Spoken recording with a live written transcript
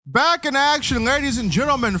Back in action, ladies and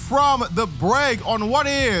gentlemen, from the break on what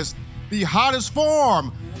is the hottest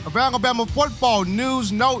form of Alabama football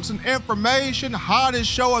news, notes, and information,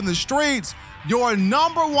 hottest show on the streets, your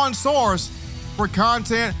number one source for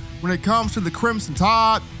content when it comes to the Crimson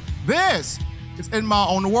Tide. This is, in my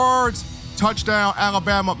own words, Touchdown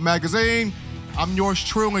Alabama Magazine. I'm yours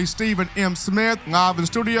truly, Stephen M. Smith, live in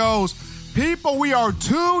studios. People, we are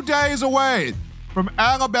 2 days away from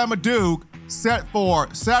Alabama-Duke, set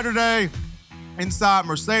for Saturday inside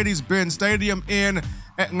Mercedes-Benz Stadium in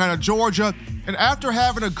Atlanta, Georgia. And after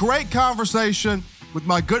having a great conversation with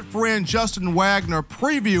my good friend Justin Wagner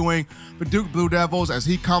previewing the Duke Blue Devils as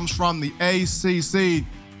he comes from the ACC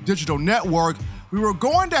Digital Network, we were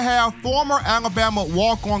going to have former Alabama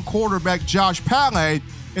walk-on quarterback Josh Pally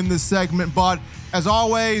in this segment, but as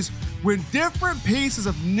always, when different pieces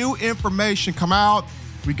of new information come out,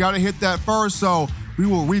 we got to hit that first, so we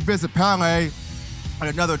will revisit Pally at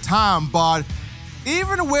another time. But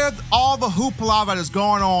even with all the hoopla that is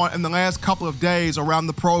going on in the last couple of days around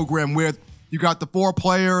the program, with you got the four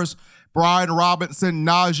players, Brian Robinson,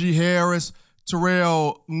 Najee Harris,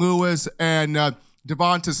 Terrell Lewis, and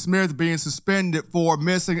Devonta Smith being suspended for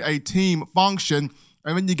missing a team function.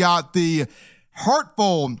 And then you got the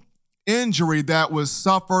hurtful injury that was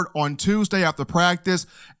suffered on Tuesday after practice.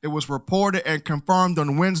 It was reported and confirmed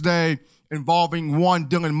on Wednesday involving one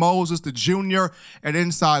Dylan Moses, the junior, an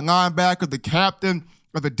inside linebacker, the captain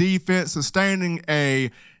of the defense, sustaining a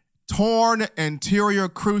torn anterior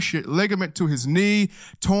cruciate ligament to his knee,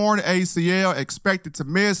 torn ACL, expected to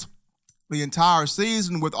miss the entire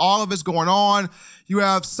season. With all of this going on, you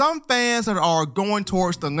have some fans that are going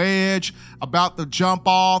towards the ledge about the jump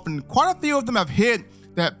off, and quite a few of them have hit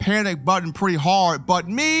that panic button pretty hard. But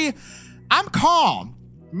me, I'm calm.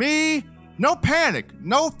 Me, no panic,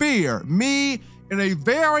 no fear. Me in a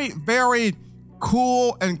very, very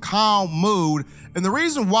cool and calm mood. And the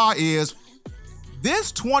reason why is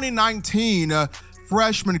this 2019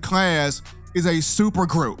 freshman class is a super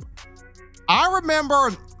group. I remember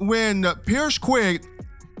when Pierce Quick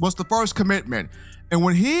was the first commitment, and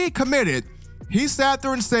when he committed, he sat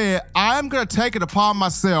there and said, I'm going to take it upon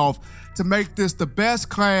myself to make this the best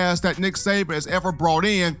class that Nick Saban has ever brought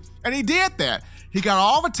in. And he did that. He got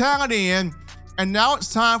all the talent in, and now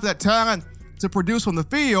it's time for that talent to produce on the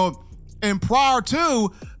field. And prior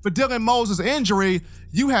to the Dylan Moses injury,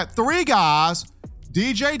 you had three guys,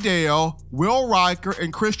 DJ Dale, Will Riker,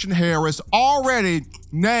 and Christian Harris, already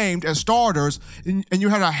named as starters. And you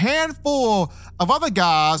had a handful of other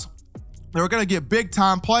guys that were going to get big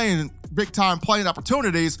time playing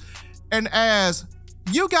opportunities. And as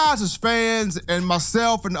you guys as fans and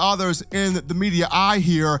myself and others in the media eye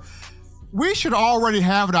here, we should already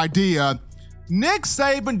have an idea. Nick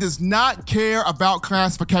Saban does not care about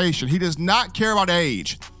classification. He does not care about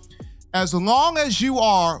age. As long as you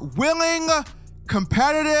are willing,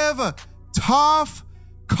 competitive, tough,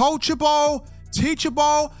 coachable,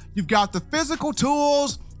 teachable, you've got the physical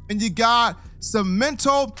tools, and you got some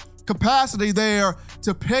mental capacity there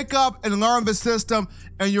to pick up and learn the system,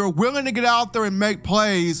 and you're willing to get out there and make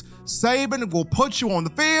plays, Saban will put you on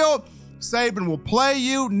the field. Saban will play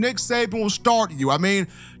you. Nick Saban will start you. I mean,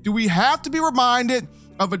 do we have to be reminded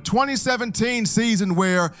of a 2017 season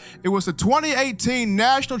where it was the 2018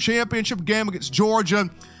 national championship game against Georgia,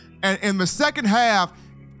 and in the second half,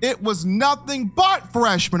 it was nothing but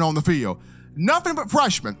freshmen on the field. Nothing but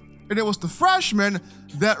freshmen. And it was the freshmen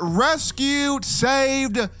that rescued,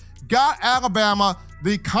 saved, got Alabama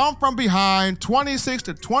the come-from-behind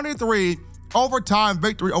 26-23 overtime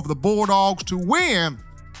victory over the Bulldogs to win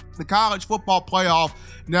the college football playoff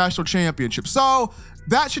national championship. So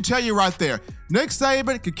that should tell you right there. Nick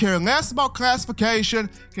Saban can care less about classification,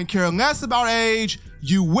 can care less about age.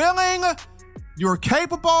 You willing, you're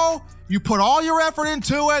capable, you put all your effort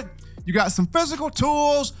into it, you got some physical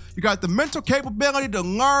tools, you got the mental capability to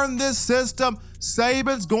learn this system,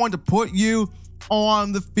 Saban's going to put you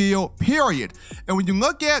on the field, period. And when you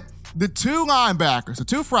look at the two linebackers, the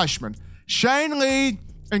two freshmen, Shane Lee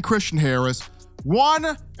and Christian Harris, one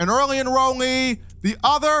an early enrollee, the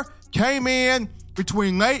other came in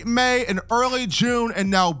between late May and early June, and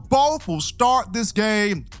now both will start this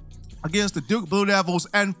game against the Duke Blue Devils.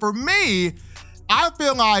 And for me, I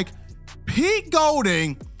feel like Pete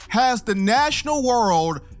Golding has the national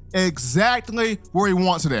world exactly where he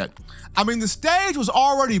wants it at. I mean, the stage was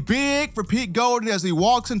already big for Pete Golding as he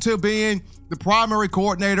walks into being the primary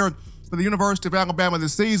coordinator for the University of Alabama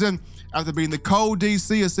this season, after being the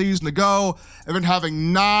co-DC a season ago, and then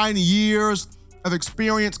having 9 years of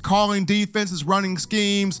experience calling defenses, running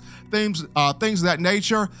schemes, things of that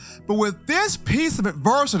nature. But with this piece of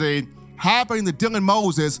adversity happening to Dylan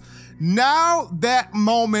Moses, now that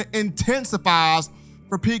moment intensifies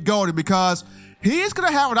for Pete Golding because he's going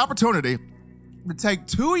to have an opportunity to take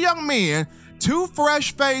two young men, two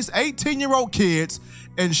fresh-faced 18-year-old kids,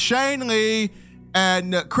 and Shane Lee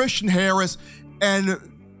and Christian Harris, and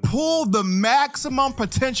pull the maximum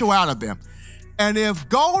potential out of them. And if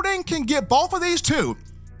Golding can get both of these two,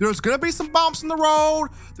 there's going to be some bumps in the road.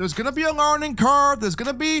 There's going to be a learning curve. There's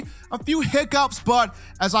going to be a few hiccups. But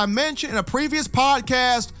as I mentioned in a previous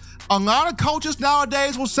podcast, a lot of coaches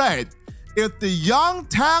nowadays will say, if the young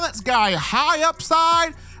talent's got a high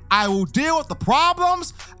upside, I will deal with the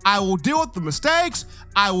problems. I will deal with the mistakes.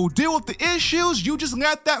 I will deal with the issues. You just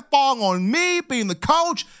let that fall on me being the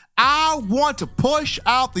coach. I want to push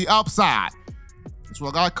out the upside. That's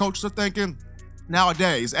what a lot of coaches are thinking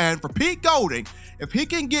nowadays. And for Pete Golding, if he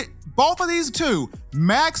can get both of these two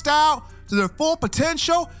maxed out to their full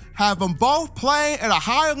potential, have them both playing at a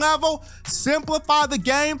higher level, simplify the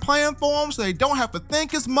game plan for them so they don't have to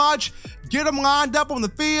think as much, get them lined up on the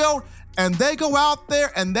field, and they go out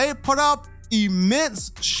there and they put up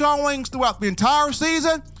immense showings throughout the entire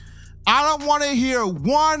season, I don't want to hear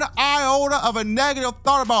one iota of a negative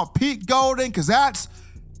thought about Pete Golding because that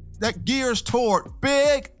gears toward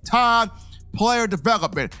big-time player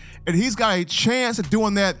development. And he's got a chance of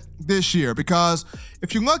doing that this year because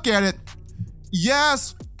if you look at it,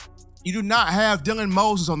 yes, you do not have Dylan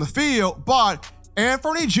Moses on the field, but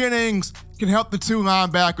Anthony Jennings can help the two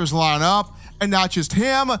linebackers line up. And not just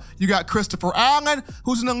him, you got Christopher Allen,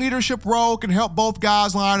 who's in a leadership role, can help both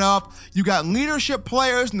guys line up. You got leadership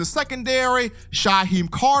players in the secondary,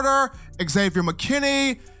 Shaheem Carter, Xavier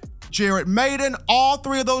McKinney, Jared Maiden. All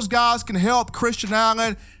three of those guys can help Christian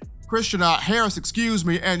Harris,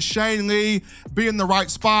 and Shane Lee be in the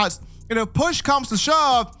right spots. And if push comes to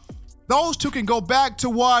shove, those two can go back to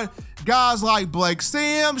what guys like Blake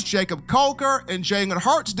Sims, Jacob Coker, and Jalen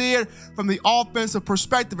Hurts did from the offensive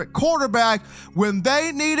perspective at quarterback. When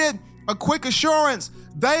they needed a quick assurance,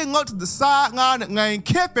 they looked at the sideline at Lane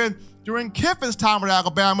Kiffin during Kiffin's time at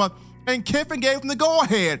Alabama, and Kiffin gave them the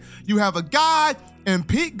go-ahead. You have a guy in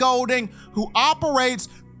Pete Golding who operates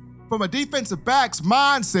from a defensive back's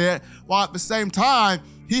mindset, while at the same time,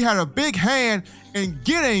 he had a big hand in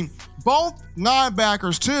getting both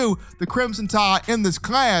linebackers to the Crimson Tide in this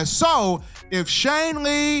class. So if Shane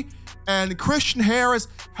Lee and Christian Harris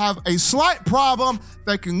have a slight problem,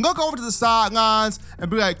 they can look over to the sidelines and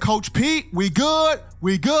be like, Coach Pete, we good.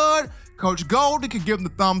 Coach Golding can give them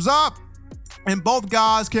the thumbs up, and both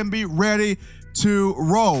guys can be ready to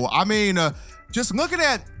roll. I mean, just looking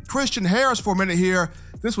at Christian Harris for a minute here,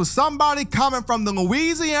 this was somebody coming from the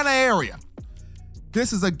Louisiana area.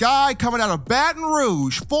 This is a guy coming out of Baton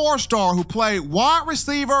Rouge, 4-star, who played wide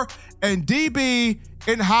receiver and DB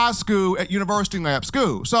in high school at University Lab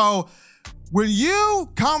School. So when you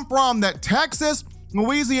come from that Texas,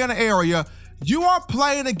 Louisiana area, you are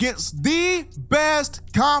playing against the best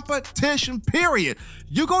competition, period.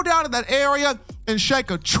 You go down to that area and shake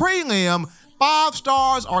a tree limb, 5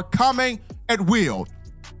 stars are coming at will,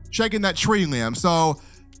 shaking that tree limb. So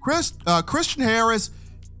Christian Harris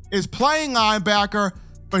is playing linebacker,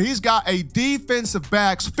 but he's got a defensive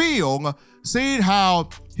back's feel, seeing how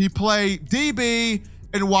he played DB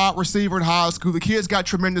and wide receiver in high school. The kid's got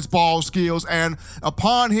tremendous ball skills, and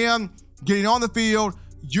upon him getting on the field,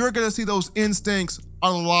 you're going to see those instincts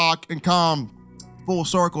unlock and come full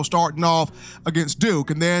circle starting off against Duke.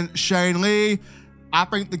 And then Shane Lee, I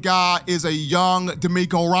think the guy is a young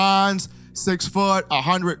DeMeco Ryans, 6 foot,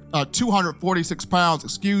 246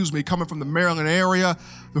 pounds, coming from the Maryland area.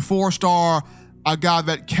 The 4-star, a guy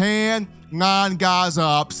that can line guys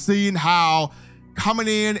up, seeing how coming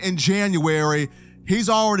in January, he's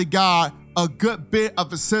already got a good bit of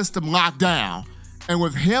the system locked down. And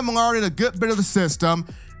with him learning a good bit of the system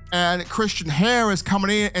and Christian Harris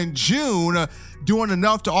coming in June, doing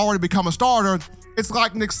enough to already become a starter, it's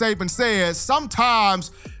like Nick Saban says,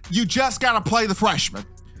 sometimes you just got to play the freshman.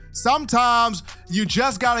 Sometimes you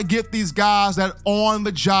just got to get these guys that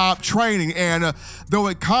on-the-job training. And though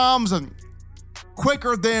it comes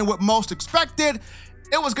quicker than what most expected,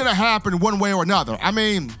 it was going to happen one way or another. I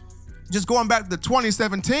mean, just going back to the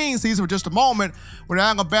 2017 season for just a moment, when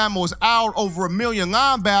Alabama was out over 1 million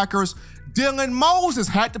linebackers, Dylan Moses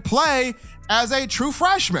had to play as a true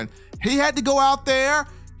freshman. He had to go out there.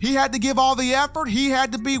 He had to give all the effort. He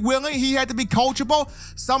had to be willing. He had to be coachable.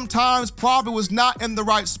 Sometimes probably was not in the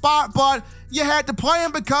right spot, but you had to play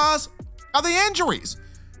him because of the injuries.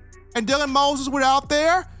 And Dylan Moses went out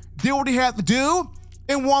there, did what he had to do,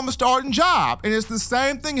 and won the starting job. And it's the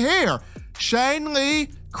same thing here. Shane Lee,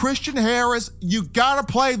 Christian Harris, you got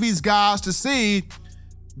to play these guys to see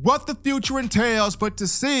what the future entails, but to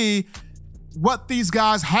see what these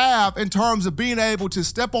guys have in terms of being able to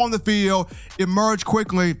step on the field, emerge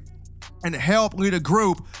quickly, and help lead a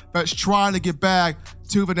group that's trying to get back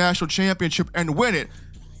to the national championship and win it.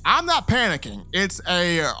 I'm not panicking. It's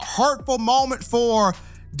a hurtful moment for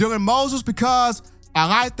Dylan Moses because I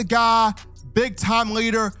like the guy, big-time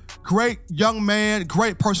leader, great young man,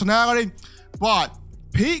 great personality. But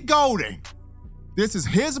Pete Golding, this is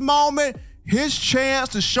his moment, his chance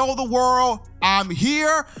to show the world I'm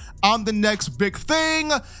here, I'm the next big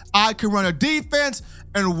thing, I can run a defense,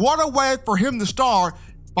 and what a way for him to start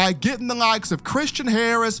by getting the likes of Christian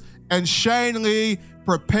Harris and Shane Lee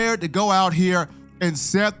prepared to go out here and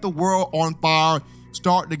set the world on fire,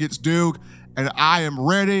 starting against Duke, and I am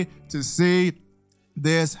ready to see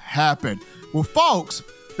this happen. Well, folks,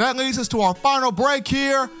 that leads us to our final break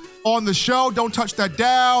here on the show. Don't touch that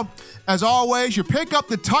dial. As always, you pick up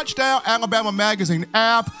the Touchdown Alabama Magazine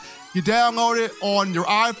app. You download it on your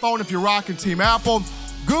iPhone if you're rocking Team Apple.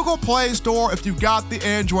 Google Play Store if you've got the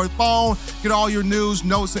Android phone. Get all your news,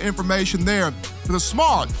 notes, and information there. For the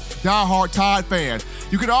smart, diehard Tide fan,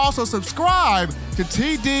 you can also subscribe to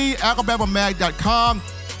TDAlabamaMag.com.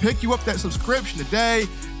 Pick you up that subscription today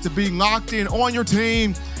to be locked in on your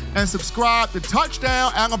team, and subscribe to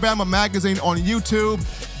Touchdown Alabama Magazine on YouTube.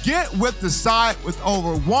 Get with the site with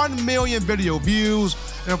over 1 million video views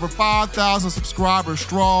and over 5,000 subscribers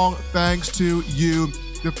strong, thanks to you,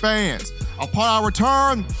 the fans. Upon our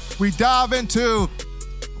return, we dive into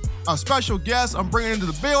a special guest I'm bringing into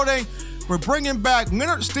the building. We're bringing back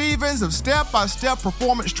Leonard Stevens of Step by Step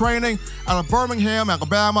Performance Training out of Birmingham,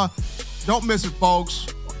 Alabama. Don't miss it, folks,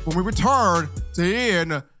 when we return to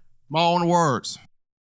In My Own Words.